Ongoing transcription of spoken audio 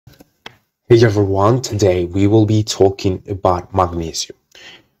Hey everyone, today we will be talking about magnesium.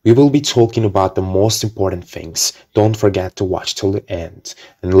 We will be talking about the most important things. Don't forget to watch till the end.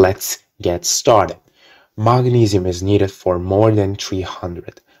 And let's get started. Magnesium is needed for more than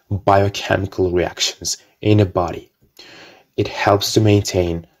 300 biochemical reactions in a body. It helps to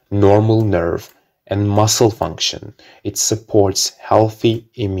maintain normal nerve and muscle function. It supports healthy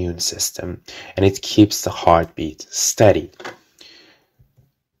immune system and it keeps the heartbeat steady.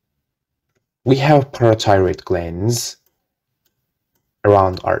 We have parathyroid glands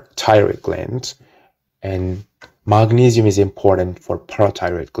around our thyroid gland, and magnesium is important for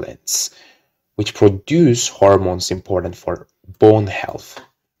parathyroid glands, which produce hormones important for bone health.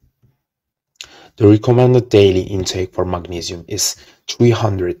 The recommended daily intake for magnesium is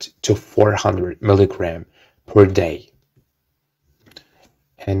 300 to 400 milligram per day.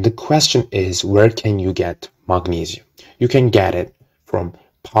 And the question is, where can you get magnesium? You can get it from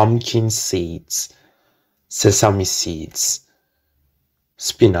pumpkin seeds, sesame seeds,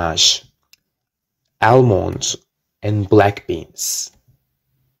 spinach, almonds, and black beans.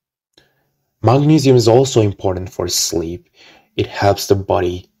 Magnesium is also important for sleep. It helps the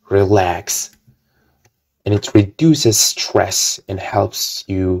body relax and it reduces stress and helps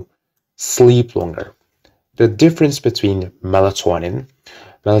you sleep longer. The difference between melatonin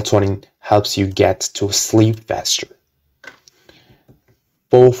helps you get to sleep faster.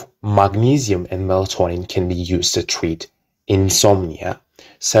 Both magnesium and melatonin can be used to treat insomnia.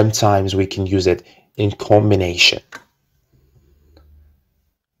 Sometimes we can use it in combination.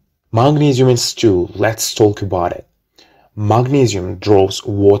 Magnesium in stool, let's talk about it. Magnesium draws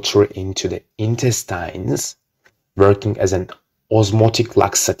water into the intestines, working as an osmotic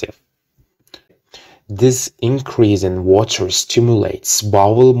laxative. This increase in water stimulates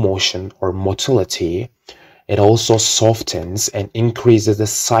bowel motion or motility. It also softens and increases the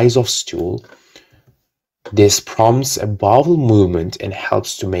size of stool. This prompts a bowel movement and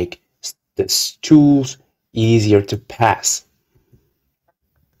helps to make the stools easier to pass.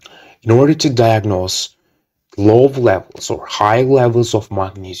 In order to diagnose low levels or high levels of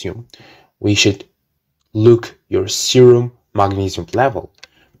magnesium, we should look your serum magnesium level,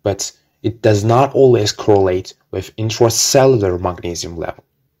 but it does not always correlate with intracellular magnesium level.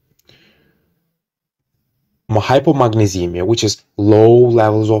 Hypomagnesemia, which is low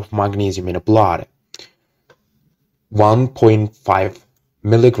levels of magnesium in the blood, 1.5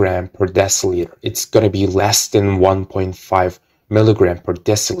 milligram per deciliter. It's going to be less than 1.5 milligram per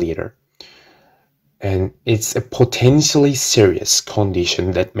deciliter. And it's a potentially serious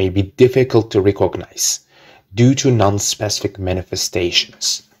condition that may be difficult to recognize due to non-specific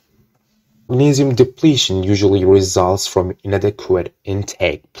manifestations. Magnesium depletion usually results from inadequate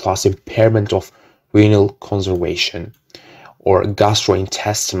intake plus impairment of renal conservation or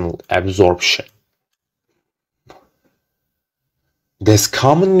gastrointestinal absorption. This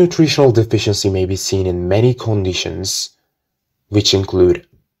common nutritional deficiency may be seen in many conditions, which include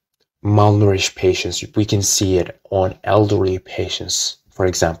malnourished patients. We can see it on elderly patients, for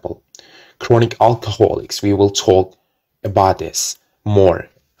example. Chronic alcoholics, we will talk about this more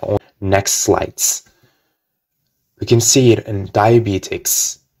on next slides. We can see it in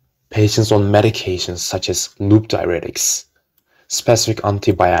diabetics, patients on medications such as loop diuretics, specific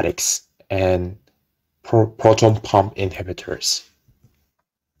antibiotics, and proton pump inhibitors.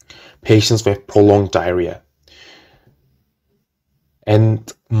 Patients with prolonged diarrhea.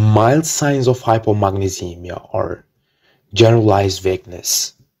 And mild signs of hypomagnesemia are generalized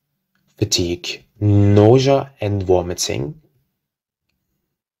weakness, fatigue, nausea, and vomiting.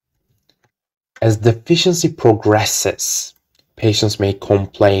 As deficiency progresses, patients may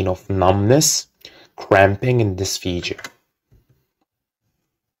complain of numbness, cramping, and dysphagia.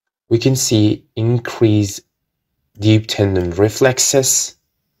 We can see increased deep tendon reflexes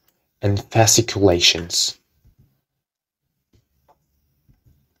and fasciculations.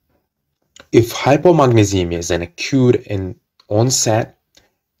 If hypomagnesemia is an acute in onset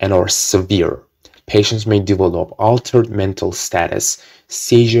and or severe, patients may develop altered mental status,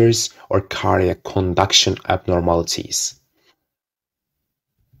 seizures, or cardiac conduction abnormalities.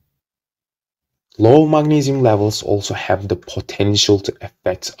 Low magnesium levels also have the potential to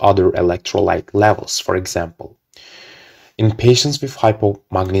affect other electrolyte levels. For example, in patients with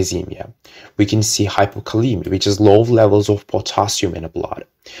hypomagnesemia, we can see hypokalemia, which is low levels of potassium in the blood,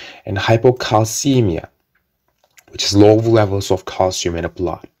 and hypocalcemia, which is low levels of calcium in the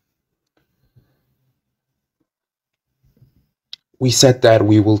blood. We said that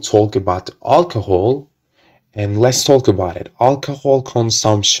we will talk about alcohol, and let's talk about it. Alcohol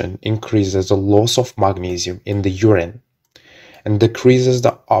consumption increases the loss of magnesium in the urine and decreases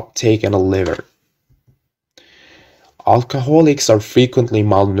the uptake in the liver. Alcoholics are frequently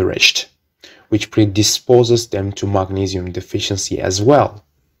malnourished, which predisposes them to magnesium deficiency as well.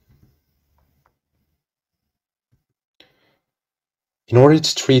 In order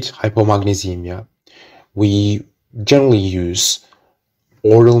to treat hypomagnesemia, we generally use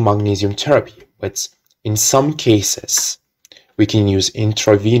oral magnesium therapy, but in some cases, we can use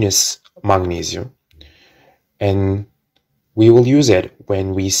intravenous magnesium, and we will use it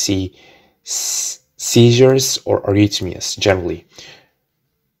when we see seizures or arrhythmias generally.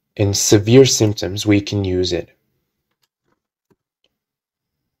 In severe symptoms, we can use it.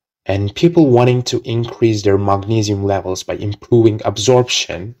 And people wanting to increase their magnesium levels by improving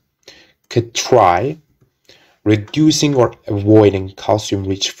absorption could try reducing or avoiding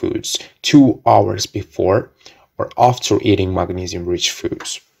calcium-rich foods 2 hours before or after eating magnesium-rich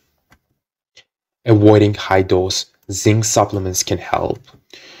foods. Avoiding high-dose zinc supplements can help.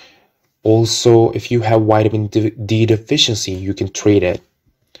 Also, if you have vitamin D deficiency, you can treat it.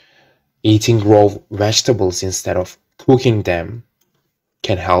 Eating raw vegetables instead of cooking them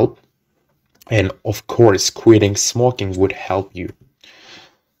can help. And of course, quitting smoking would help you.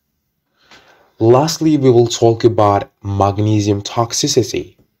 Lastly, we will talk about magnesium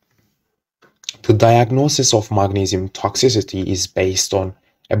toxicity. The diagnosis of magnesium toxicity is based on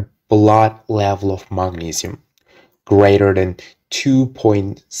a blood level of magnesium greater than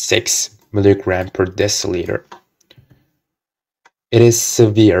 2.6 milligram per deciliter. It is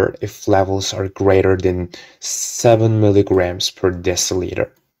severe if levels are greater than 7 milligrams per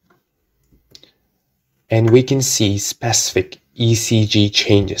deciliter. And we can see specific ECG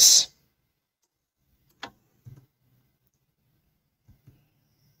changes.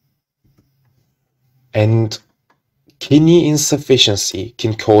 And kidney insufficiency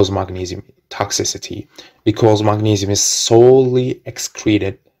can cause magnesium toxicity because magnesium is solely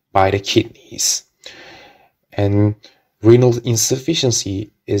excreted by the kidneys. And renal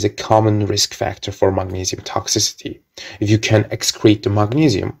insufficiency is a common risk factor for magnesium toxicity. If you can excrete the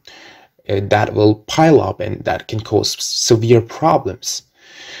magnesium, that will pile up and that can cause severe problems.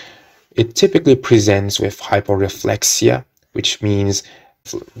 It typically presents with hyporeflexia, which means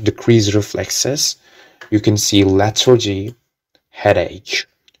decreased reflexes. You can see lethargy, headache,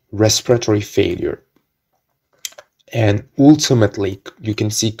 respiratory failure, and ultimately you can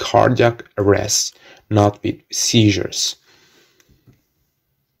see cardiac arrest, not with seizures.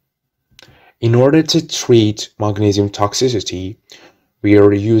 In order to treat magnesium toxicity, we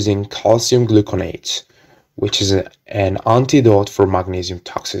are using calcium gluconate, which is an antidote for magnesium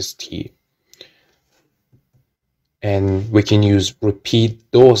toxicity. And we can use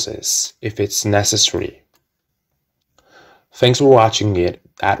repeat doses if it's necessary. Thanks for watching it.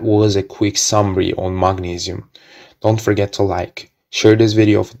 That was a quick summary on magnesium. Don't forget to like, share this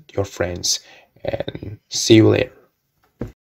video with your friends, and see you later.